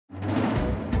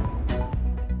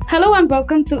Hello and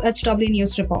welcome to HW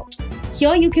News Report.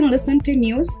 Here you can listen to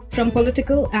news from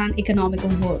political and economical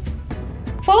world.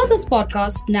 Follow this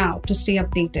podcast now to stay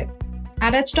updated.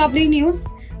 At HW News,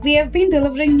 we have been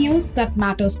delivering news that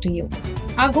matters to you.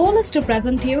 Our goal is to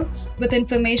present you with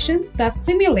information that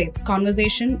simulates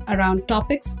conversation around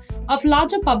topics of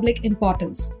larger public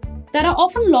importance that are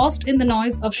often lost in the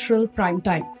noise of shrill prime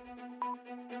time.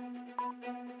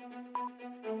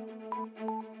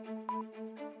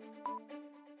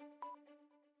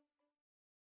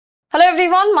 Hello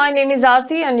everyone, my name is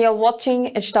Aarti and you're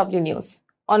watching HW News.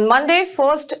 On Monday,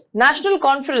 first National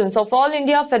Conference of All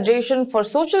India Federation for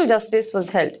Social Justice was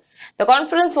held. The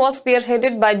conference was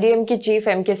spearheaded by DMK Chief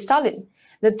MK Stalin.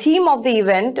 The theme of the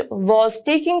event was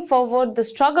taking forward the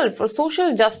struggle for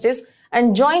social justice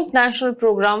and joint national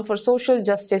program for social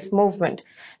justice movement.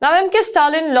 Now, MK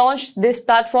Stalin launched this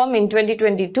platform in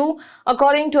 2022.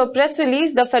 According to a press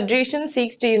release, the federation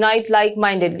seeks to unite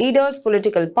like-minded leaders,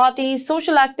 political parties,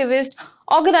 social activists,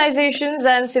 organizations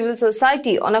and civil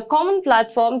society on a common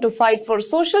platform to fight for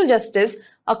social justice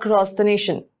across the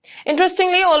nation.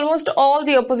 Interestingly, almost all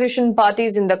the opposition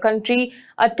parties in the country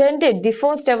attended the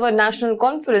first ever national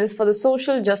conference for the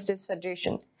Social Justice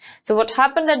Federation. So what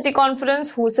happened at the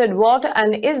conference, who said what,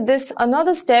 and is this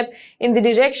another step in the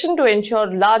direction to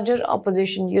ensure larger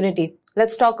opposition unity?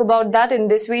 Let's talk about that in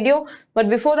this video. But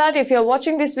before that, if you're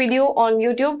watching this video on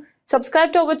YouTube,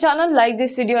 subscribe to our channel, like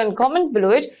this video and comment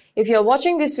below it. If you're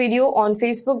watching this video on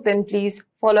Facebook, then please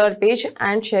follow our page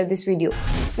and share this video.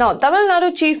 Now, Tamil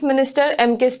Nadu Chief Minister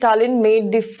MK Stalin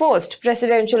made the first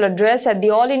presidential address at the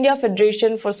All India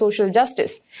Federation for Social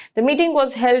Justice. The meeting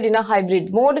was held in a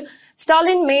hybrid mode.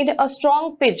 Stalin made a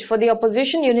strong pitch for the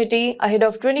opposition unity ahead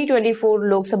of 2024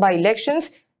 Lok Sabha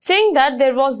elections, saying that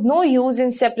there was no use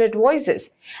in separate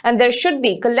voices and there should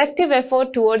be collective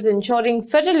effort towards ensuring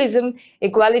federalism,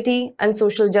 equality and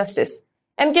social justice.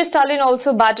 MK Stalin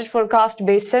also batted for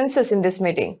caste-based census in this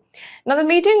meeting. Now, the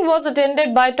meeting was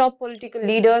attended by top political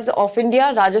leaders of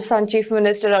India, Rajasthan Chief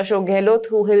Minister Ashok Gehlot,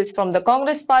 who hails from the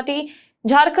Congress Party,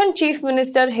 Jharkhand Chief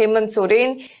Minister Hemant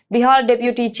Soren, Bihar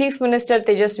Deputy Chief Minister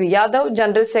Tejashwi Yadav,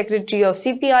 General Secretary of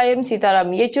CPI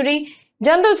Sitaram Yechury,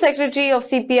 General Secretary of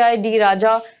CPI D.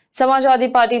 Raja,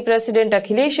 Samajwadi Party President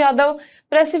Akhilesh Yadav,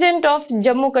 President of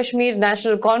Jammu Kashmir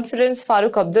National Conference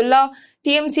Farooq Abdullah,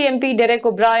 TMC MP Derek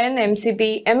O'Brien,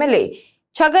 MCP MLA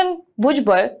Chhagan,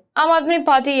 Bhujbal, Aam Aadmi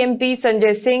Party MP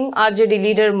Sanjay Singh, RJD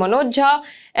leader Manoj Kumar Jha,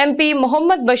 MP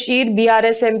Muhammed Basheer,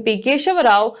 BRS MP Keshava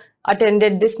Rao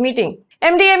attended this meeting.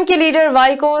 MDMK leader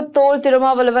Thol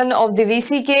Thirumavalavan of the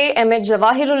VCK, MH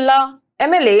Zawahirullah,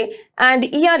 MLA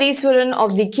and Soren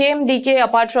of the KMDK.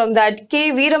 Apart from that, K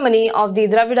Veeramani of the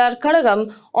Dravidar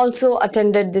Kazhagam also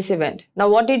attended this event. Now,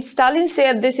 what did Stalin say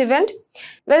at this event?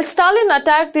 Well, Stalin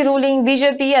attacked the ruling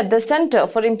BJP at the center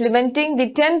for implementing the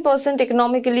 10%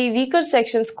 economically weaker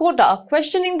sections quota,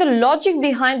 questioning the logic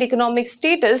behind economic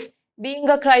status being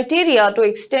a criteria to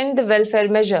extend the welfare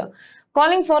measure.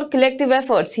 Calling for collective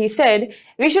efforts, he said,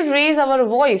 we should raise our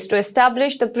voice to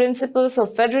establish the principles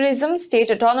of federalism, state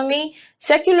autonomy,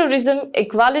 secularism,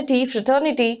 equality,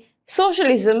 fraternity,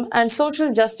 socialism and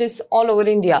social justice all over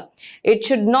India. It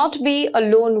should not be a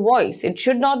lone voice. It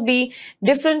should not be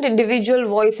different individual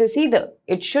voices either.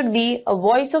 It should be a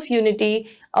voice of unity,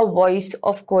 a voice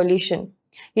of coalition.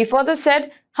 He further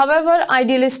said, however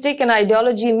idealistic an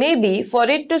ideology may be, for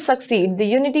it to succeed, the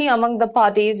unity among the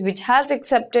parties which has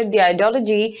accepted the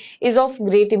ideology is of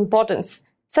great importance.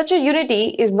 Such a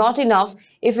unity is not enough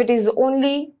if it is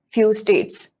only few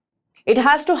states. It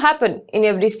has to happen in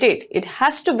every state. It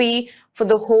has to be for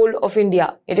the whole of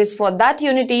India. It is for that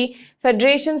unity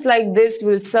federations like this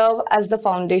will serve as the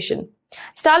foundation.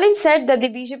 Stalin said that the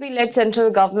BJP-led central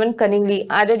government cunningly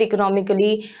added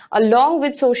economically along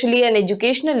with socially and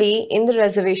educationally in the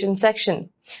reservation section.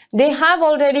 They have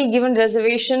already given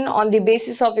reservation on the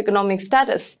basis of economic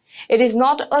status. It is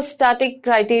not a static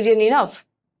criterion enough.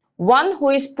 One who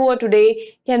is poor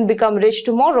today can become rich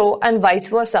tomorrow and vice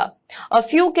versa. A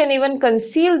few can even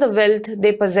conceal the wealth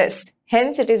they possess.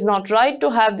 Hence, it is not right to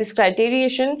have this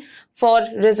criterion for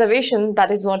reservation.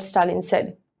 That is what Stalin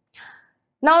said.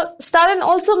 Now, Stalin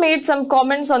also made some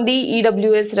comments on the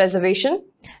EWS reservation,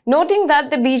 noting that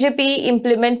the BJP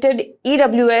implemented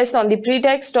EWS on the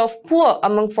pretext of poor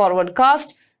among forward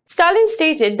caste. Stalin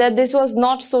stated that this was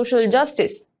not social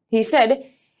justice. He said,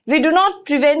 we do not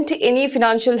prevent any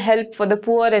financial help for the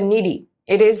poor and needy.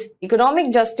 It is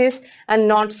economic justice and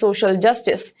not social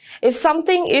justice. If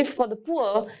something is for the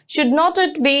poor, should not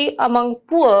it be among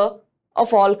poor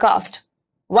of all caste?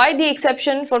 Why the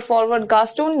exception for forward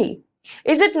caste only?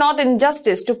 Is it not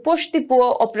injustice to push the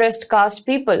poor oppressed caste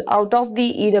people out of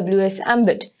the EWS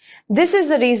ambit? This is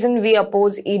the reason we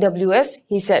oppose EWS,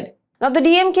 he said. Now, the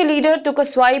DMK leader took a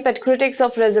swipe at critics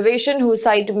of reservation who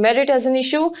cite merit as an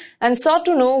issue and sought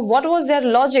to know what was their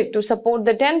logic to support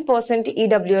the 10%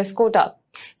 EWS quota.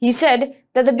 He said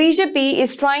that the BJP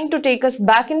is trying to take us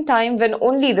back in time when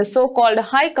only the so-called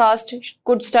high caste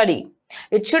could study.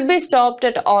 It should be stopped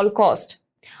at all cost.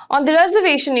 On the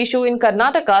reservation issue in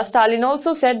Karnataka, Stalin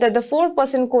also said that the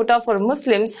 4% quota for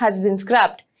Muslims has been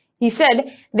scrapped. He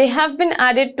said they have been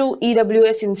added to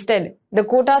EWS instead. The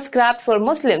quota scrapped for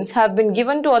Muslims have been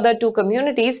given to other two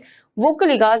communities,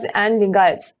 Vokaligas and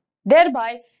Lingayats,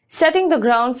 thereby setting the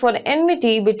ground for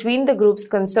enmity between the groups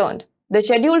concerned. The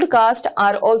scheduled caste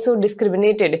are also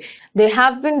discriminated. They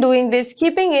have been doing this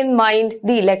keeping in mind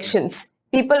the elections.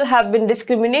 People have been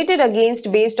discriminated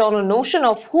against based on a notion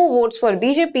of who votes for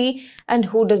BJP and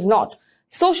who does not.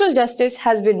 Social justice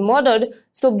has been murdered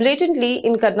so blatantly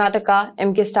in Karnataka,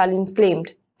 MK Stalin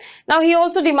claimed. Now, he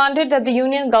also demanded that the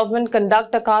union government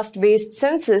conduct a caste-based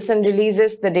census and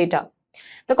releases the data.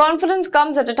 The conference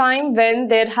comes at a time when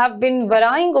there have been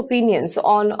varying opinions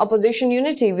on opposition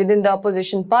unity within the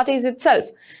opposition parties itself.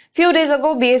 Few days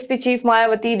ago, BSP chief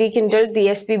Mayawati rekindled the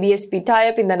SP-BSP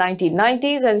tie-up in the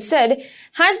 1990s and said,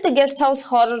 had the guest house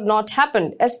horror not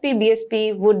happened,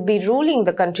 SP-BSP would be ruling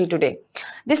the country today.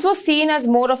 This was seen as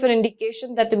more of an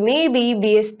indication that maybe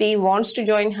BSP wants to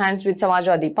join hands with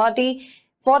Samajwadi Party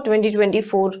for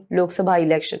 2024 Lok Sabha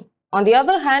election. On the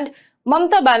other hand,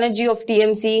 Mamata Banerjee of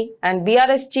TMC and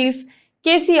BRS chief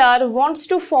KCR wants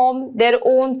to form their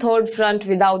own third front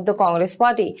without the Congress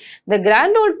party. The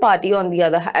grand old party, on the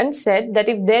other hand, said that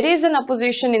if there is an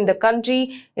opposition in the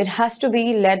country, it has to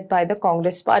be led by the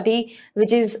Congress party,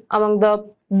 which is among the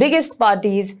biggest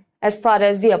parties as far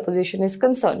as the opposition is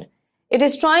concerned. It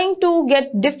is trying to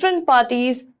get different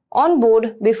parties on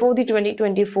board before the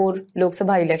 2024 Lok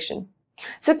Sabha election.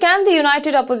 So can the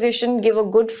united opposition give a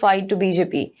good fight to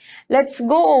BJP? Let's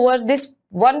go over this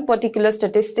one particular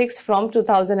statistics from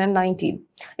 2019.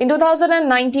 In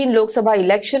 2019 Lok Sabha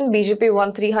election, BJP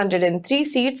won 303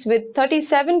 seats with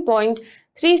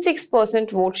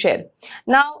 37.36% vote share.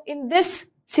 Now, in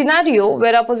this scenario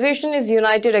where opposition is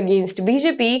united against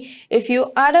BJP, if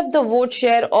you add up the vote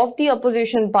share of the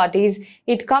opposition parties,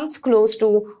 it comes close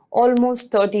to almost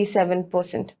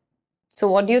 37%. So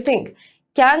what do you think?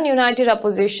 Can united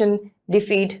opposition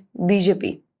defeat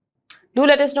BJP? Do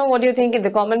let us know what you think in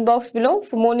the comment box below.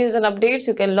 For more news and updates,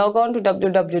 you can log on to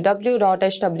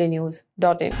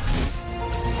www.hwnews.in.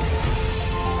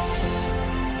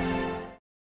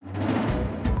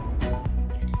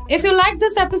 If you like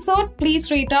this episode,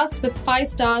 please rate us with 5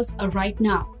 stars right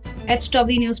now.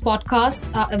 HW News podcasts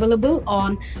are available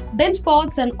on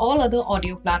BingePods and all other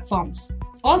audio platforms.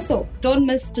 Also, don't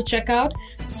miss to check out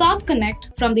South Connect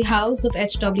from the House of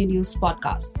HW News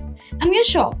podcast. And we're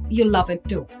sure you'll love it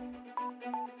too.